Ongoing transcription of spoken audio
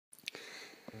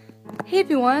Hey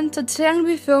everyone, so today I'm going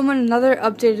to be filming another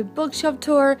updated bookshelf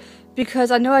tour because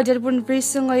I know I did one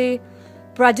recently,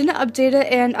 but I didn't update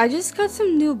it and I just got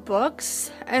some new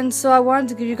books and so I wanted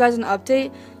to give you guys an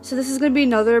update. So this is going to be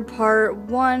another part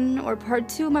 1 or part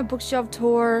 2 of my bookshelf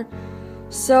tour.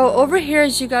 So over here,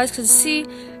 as you guys can see,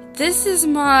 this is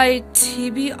my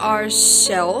TBR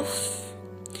shelf.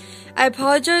 I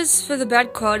apologize for the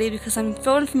bad quality because I'm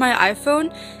filming from my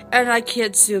iPhone and I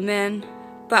can't zoom in.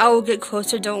 But I will get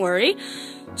closer, don't worry.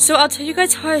 So I'll tell you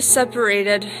guys how I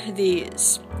separated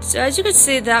these. So as you can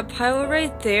see, that pile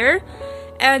right there,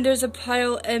 and there's a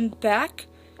pile in back.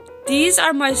 These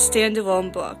are my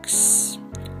standalone books.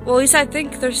 Well, at least I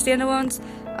think they're standalones.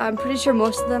 I'm pretty sure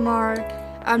most of them are.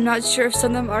 I'm not sure if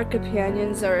some of them are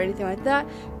companions or anything like that.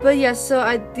 But yeah,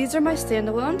 so these are my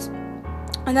standalones.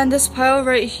 And then this pile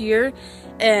right here,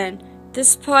 and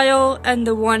this pile and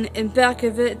the one in back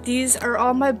of it, these are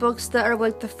all my books that are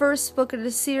like the first book in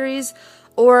the series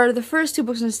or the first 2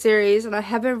 books in the series, and I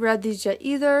haven't read these yet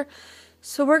either.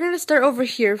 So we're going to start over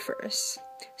here first.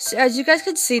 So as you guys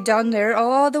can see down there,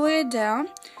 all the way down,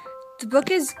 the book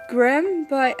is Grimm,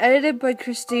 edited by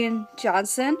Christine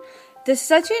Johnson. This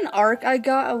is actually an ARC I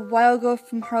got a while ago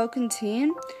from Harlequin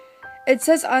Teen. It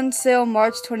says on sale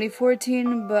March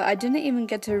 2014, but I didn't even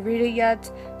get to read it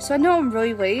yet, so I know I'm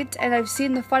really late, and I've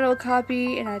seen the final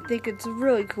copy, and I think it's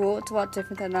really cool. It's a lot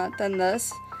different than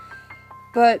this.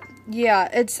 But yeah,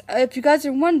 if you guys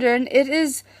are wondering, it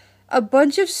is a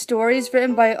bunch of stories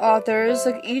written by authors.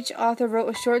 Like each author wrote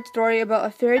a short story about a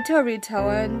fairy tale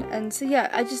retelling, and so yeah,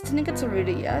 I just didn't get to read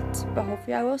it yet, but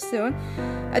hopefully I will soon.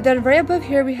 And then right above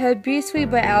here we have Be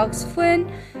Sweet by Alex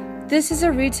Flynn. This is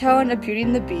a retelling of Beauty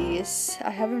and the Beast. I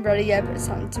haven't read it yet, but it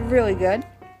sounds really good.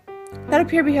 Then up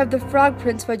here we have The Frog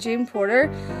Prince by Jane Porter.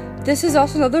 This is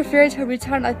also another fairy tale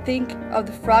retelling, I think, of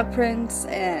The Frog Prince,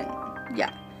 and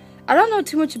yeah. I don't know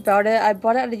too much about it. I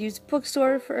bought it at a used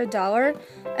bookstore for $1,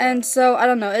 and so, I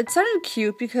don't know. It sounded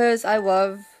cute because I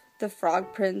love The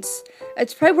Frog Prince.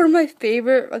 It's probably one of my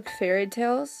favorite, fairy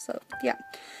tales, so yeah.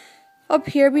 Up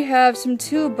here we have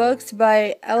 2 books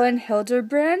by Ellen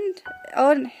Hilderbrand.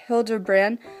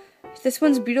 This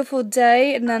one's Beautiful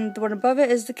Day, and then the one above it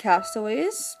is The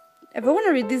Castaways. If I want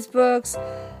to read these books,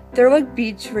 they're like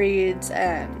beach reads,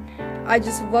 and I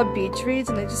just love beach reads,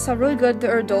 and they just sound really good.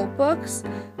 They're adult books,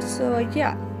 so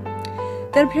yeah.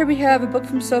 Then up here we have a book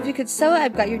from Sophie Kinsella,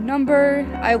 I've Got Your Number.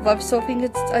 I love Sophie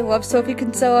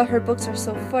Kinsella. Her books are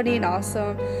so funny and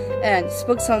awesome, and this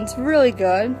book sounds really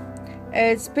good.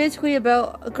 It's basically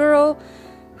about a girl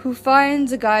who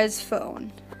finds a guy's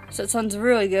phone. So it sounds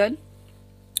really good.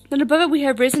 Then above it we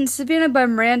have Racing Savannah by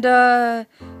Miranda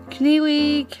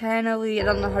Kennelly. I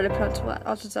don't know how to pronounce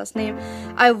author's last name.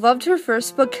 I loved her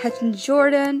first book, Catching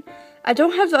Jordan. I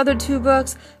don't have the other 2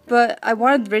 books, but I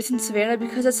wanted Racing Savannah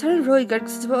because it sounded really good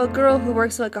because it's about a girl who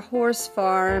works at a horse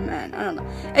farm, and I don't know.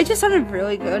 It just sounded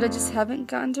really good. I just haven't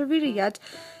gotten to read it yet.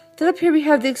 Then up here we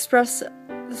have The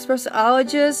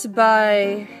Expressologist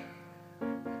by...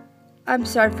 I'm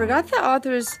sorry, I forgot the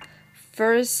author's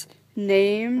first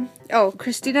name. Oh,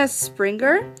 Christina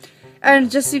Springer.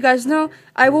 And just so you guys know,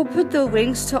 I will put the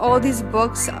links to all these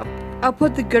books. I'll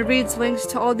put the Goodreads links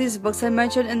to all these books I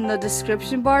mentioned in the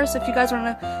description bar. So if you guys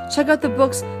want to check out the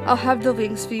books, I'll have the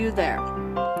links for you there.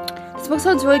 This book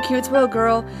sounds really cute. It's about a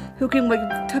girl who can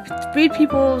read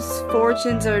people's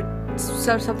fortunes or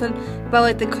something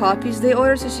about the coffees they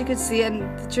order, so she could see it,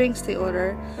 and the drinks they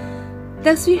order.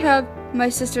 Next we have My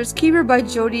Sister's Keeper by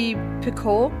Jodi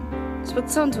Picoult. This book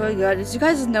sounds really good. As you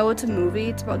guys know, it's a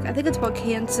movie. I think it's about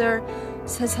cancer.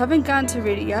 Says haven't gotten to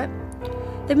read it yet.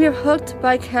 Then we have Hooked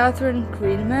by Catherine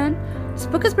Greenman. This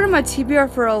book has been on my TBR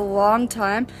for a long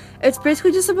time. It's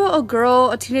basically just about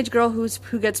a teenage girl who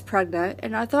gets pregnant,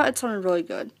 and I thought it sounded really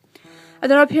good. And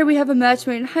then up here we have A Match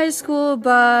Made in High School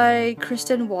by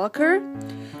Kristen Walker.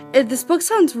 This book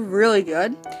sounds really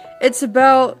good. It's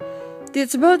about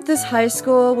this high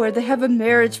school where they have a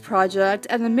marriage project,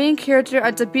 and the main character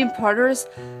ends up being partners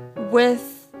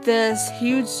with this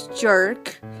huge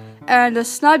jerk, and the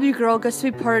snobby girl gets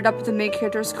to be partnered up with the main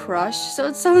character's crush, so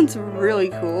it sounds really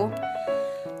cool.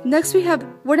 Next we have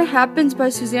When It Happens by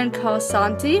Suzanne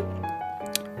Colasanti.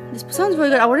 This sounds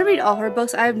really good. I want to read all her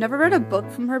books. I have never read a book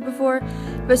from her before,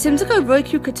 but it seems like a really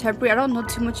cute contemporary. I don't know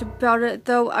too much about it,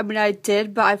 though. I mean, I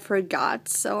did, but I forgot,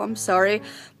 so I'm sorry.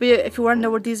 But yeah, if you want to know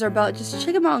what these are about, just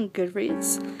check them out on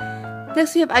Goodreads.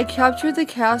 Next, we have I Captured the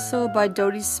Castle by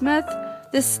Dodie Smith.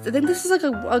 I think this is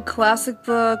a classic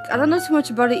book. I don't know too much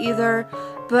about it either,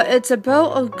 but it's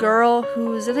about a girl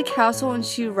who's in a castle and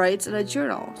she writes in a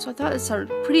journal. So I thought it sounded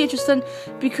pretty interesting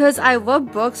because I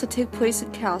love books that take place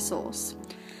in castles.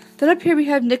 Then up here we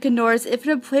have Nick and Nora's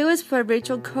Infinite Playlist by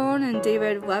Rachel Cohn and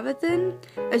David Levithan.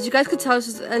 As you guys could tell,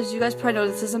 as you guys probably know,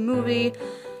 this is a movie.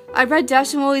 I read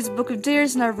Dash and Lily's Book of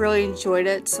Dares and I really enjoyed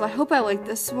it, so I hope I like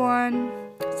this one.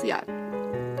 So yeah.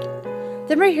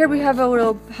 Then right here we have a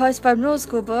little House by Middle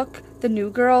School book, The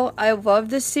New Girl. I love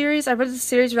this series. I read this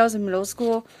series when I was in middle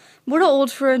school. I'm a little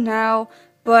old for it now,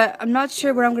 but I'm not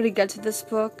sure when I'm going to get to this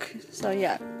book. So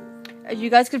yeah. You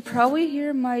guys could probably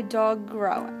hear my dog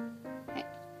growling.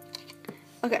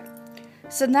 Okay.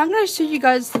 So now I'm going to show you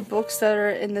guys the books that are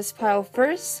in this pile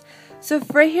first. So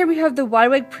right here we have The Wide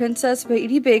Awake Princess by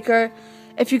Edie Baker.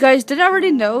 If you guys didn't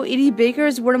already know, Edie Baker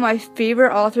is one of my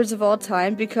favorite authors of all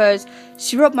time because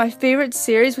she wrote my favorite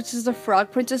series, which is the Frog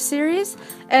Princess series.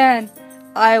 And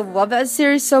I love that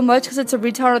series so much because it's a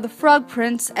retelling of the Frog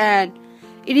Prince, and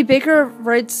Edie Baker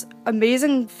writes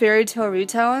amazing fairy tale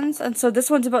retellings. And so this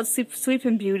one's about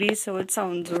Sleeping Beauty, so it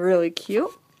sounds really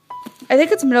cute. I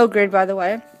think it's middle grade, by the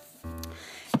way.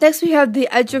 Next we have The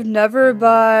Edge of Never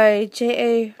by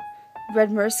J.A.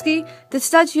 Redmersky. This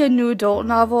is actually a new adult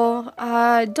novel.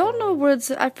 I don't know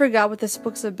I forgot what this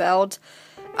book's about.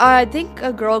 I think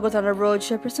a girl goes on a road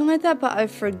trip or something like that, but I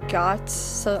forgot.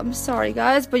 So I'm sorry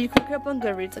guys, but you can look it up on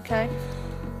Goodreads, okay?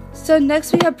 So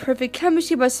next we have Perfect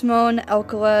Chemistry by Simone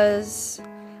Elkeles.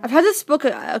 I've had this book,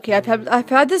 I've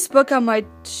had this book on my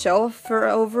shelf for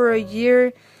over a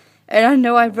year, and I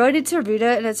know I really need to read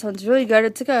it, and it sounds really good.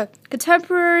 It's like a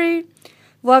contemporary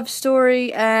love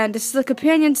story, and this is a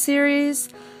companion series,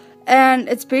 and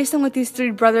it's based on like these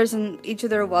three brothers and each of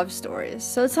their love stories,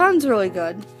 so it sounds really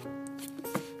good.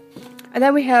 And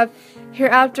then we have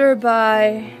Hereafter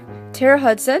by Tara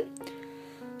Hudson.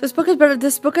 This book has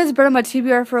been on my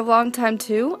TBR for a long time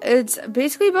too. It's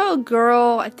basically about a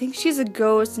girl, I think she's a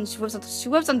ghost, and she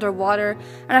lives underwater,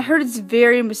 and I heard it's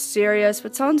very mysterious,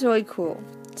 but sounds really cool.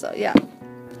 So yeah.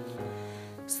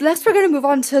 So next we're going to move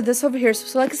on to this over here.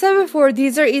 So like I said before,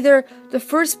 these are either the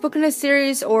first book in a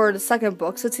series or the second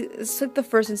book. So it's like the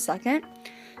first and second.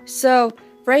 So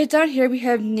right down here we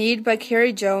have Need by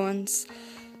Carrie Jones.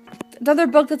 Another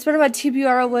book that's been on my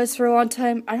TBR list for a long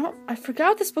time. I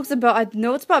forgot what this book's about. I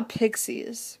know it's about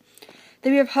pixies.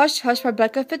 Then we have Hush Hush by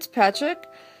Becca Fitzpatrick.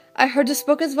 I heard this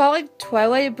book is about like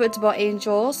Twilight, but it's about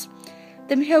angels.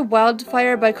 Then we have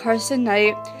Wildfire by Carson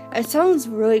Knight. It sounds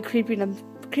really creepy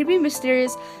and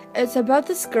mysterious. It's about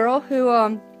this girl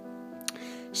who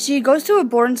she goes to a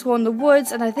boarding school in the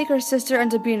woods, and I think her sister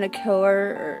ends up being a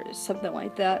killer or something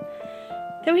like that.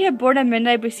 Then we have Born at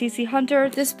Midnight by C.C. Hunter.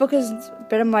 This book has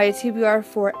been on my TBR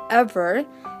forever.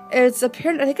 I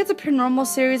think it's a paranormal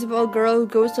series about a girl who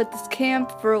goes to like this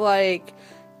camp for like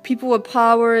people with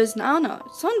powers, and I don't know,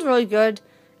 it sounds really good.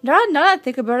 Now that I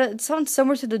think about it, it sounds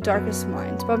similar to The Darkest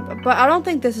Minds, but I don't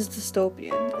think this is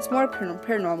dystopian. It's more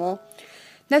paranormal.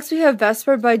 Next we have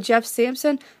Vesper by Jeff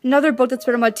Sampson, another book that's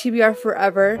been on my TBR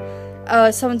forever.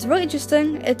 Sounds really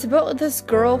interesting. It's about this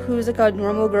girl who's like a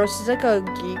normal girl. She's like a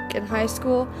geek in high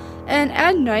school, and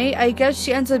at night, I guess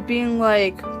she ends up being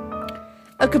like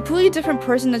a completely different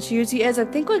person than she usually is. I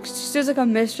think like there's like a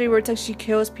mystery where it's like she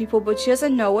kills people, but she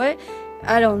doesn't know it.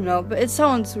 I don't know, but it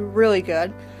sounds really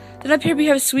good. Then up here we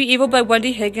have Sweet Evil by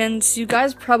Wendy Higgins. You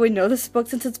guys probably know this book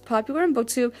since it's popular in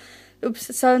BookTube. Oops,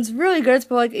 it sounds really good. It's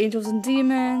about like angels and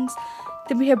demons.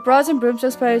 Then we have Bras and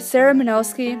Broomsticks by Sarah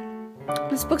Manelsky.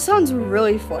 This book sounds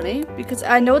really funny because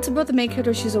I know it's about the main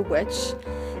character. She's a witch,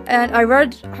 and I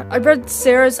read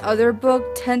Sarah's other book,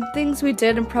 10 Things We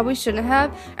Did and Probably Shouldn't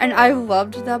Have, and I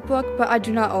loved that book, but I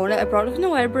do not own it. I brought it from the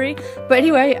library. But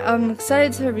anyway, I'm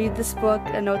excited to read this book.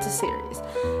 I know it's a series.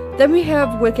 Then we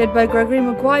have Wicked by Gregory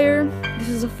Maguire. This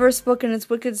is the first book in its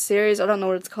Wicked series. I don't know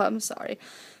what it's called. I'm sorry.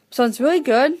 Sounds really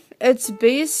good. It's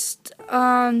based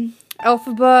on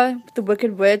Elphaba, the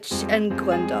Wicked Witch, and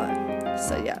Glinda.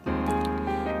 So yeah.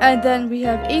 And then we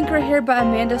have Ink right here by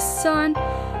Amanda Sun.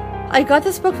 I got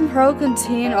this book from Harlequin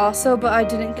Teen also, but I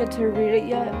didn't get to read it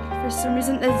yet for some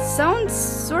reason. It sounds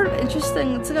sort of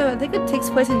interesting. I think it takes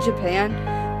place in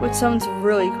Japan, which sounds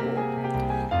really cool.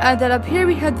 And then up here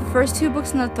we have the first two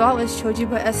books in the Thought List Trilogy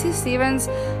by S.C. Stevens.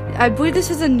 I believe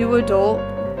this is a new adult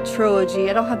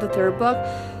trilogy. I don't have the third book.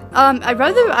 I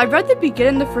read the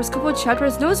beginning, the first couple of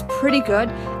chapters, and it was pretty good.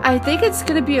 I think it's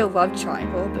gonna be a love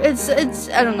triangle.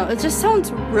 I don't know, it just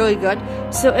sounds really good.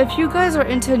 So if you guys are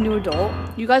into new adult,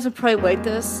 you guys would probably like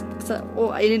this.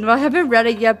 I haven't read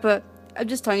it yet, but I'm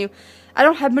just telling you, I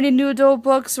don't have many new adult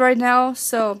books right now,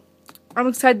 so I'm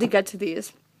excited to get to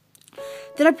these.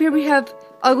 Then up here we have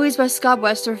Uglies by Scott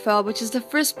Westerfeld, which is the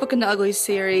first book in the Uglies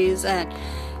series, and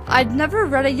I'd never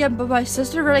read it yet, but my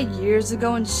sister read it years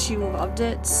ago and she loved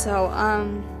it, so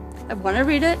I want to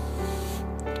read it.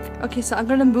 Okay, so I'm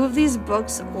gonna move these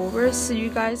books over so you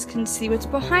guys can see what's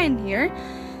behind here.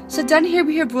 So down here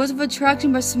we have Rules of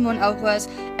Attraction by Simone Elquez,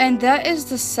 and that is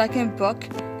the second book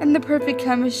in the Perfect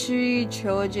Chemistry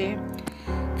trilogy.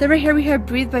 Then right here we have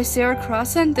Breathe by Sarah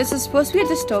Crossan. This is supposed to be a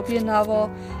dystopian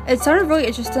novel. It sounded really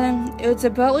interesting. It's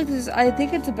about like this, I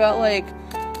think it's about like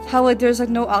how like there's like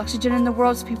no oxygen in the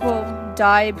world, so people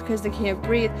die because they can't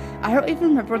breathe. I don't even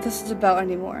remember what this is about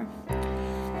anymore.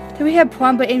 Then we have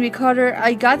Poem by Amy Carter.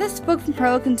 I got this book from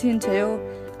Harlequin Teen too.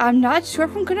 I'm not sure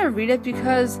if I'm gonna read it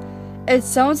because it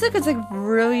sounds like it's like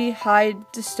really high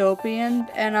dystopian,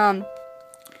 and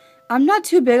I'm not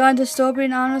too big on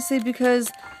dystopian honestly,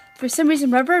 because for some reason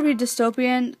whenever I read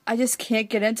dystopian I just can't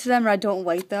get into them, or I don't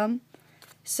like them.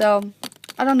 So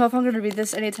I don't know if I'm gonna read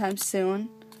this anytime soon.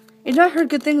 You know, I heard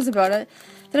good things about it.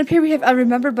 Then up here we have I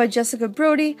Remember by Jessica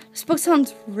Brody. This book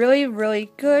sounds really,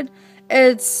 really good.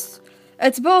 It's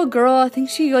about a girl, I think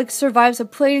she like survives a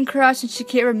plane crash and she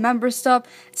can't remember stuff.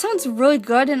 It sounds really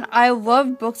good, and I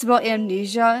love books about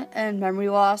amnesia and memory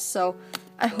loss, so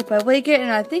I hope I like it,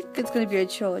 and I think it's going to be a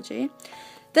trilogy.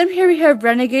 Then here we have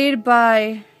Renegade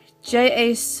by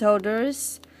J.A.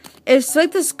 Souders. It's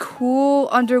like this cool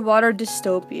underwater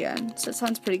dystopian, so it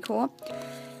sounds pretty cool.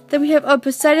 Then we have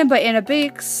Poseidon by Anna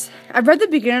Bakes. I read the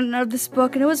beginning of this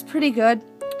book and it was pretty good.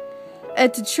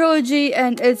 It's a trilogy,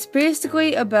 and it's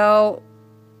basically about,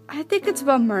 I think it's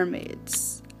about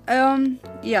mermaids.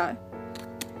 Yeah. I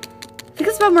think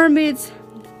it's about mermaids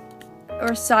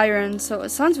or sirens, so it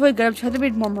sounds really good. I'm trying to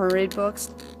read more mermaid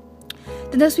books.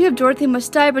 Then next we have Dorothy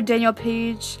Must Die by Daniel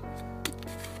Page.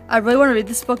 I really want to read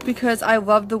this book because I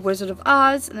love The Wizard of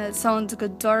Oz, and it sounds like a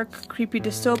dark, creepy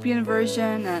dystopian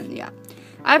version, and yeah.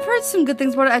 I've heard some good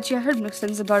things about it. Actually, I heard mixed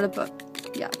things about it, but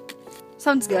yeah.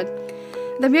 Sounds good.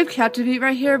 Then we have Captivate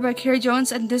right here by Carrie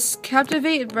Jones, and this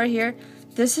Captivate right here,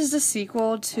 this is the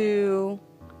sequel to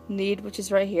Need, which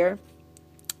is right here.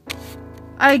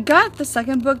 I got the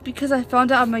second book because I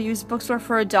found it on my used bookstore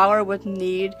for $1 with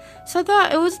Need, so I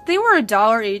thought they were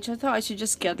 $1 each. I thought I should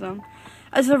just get them.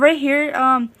 So right here,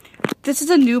 this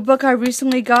is a new book I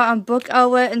recently got on Book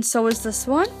Outlet, and so is this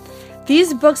one.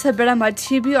 These books have been on my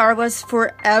TBR list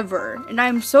forever, and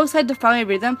I'm so excited to finally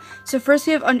read them. So first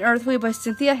we have Unearthly by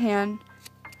Cynthia Han.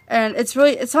 And it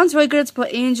sounds really good. It's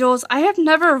about angels. I have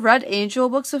never read angel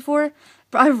books before,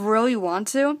 but I really want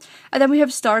to. And then we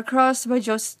have Star-Crossed by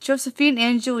Josephine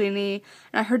Angelini.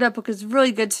 And I heard that book is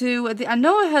really good too. I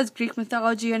know it has Greek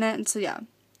mythology in it, and so yeah.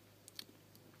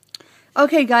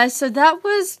 Okay guys, so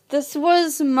this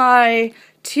was my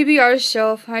TBR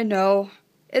shelf. I know.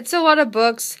 It's a lot of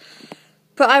books,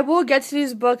 but I will get to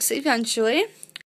these books eventually.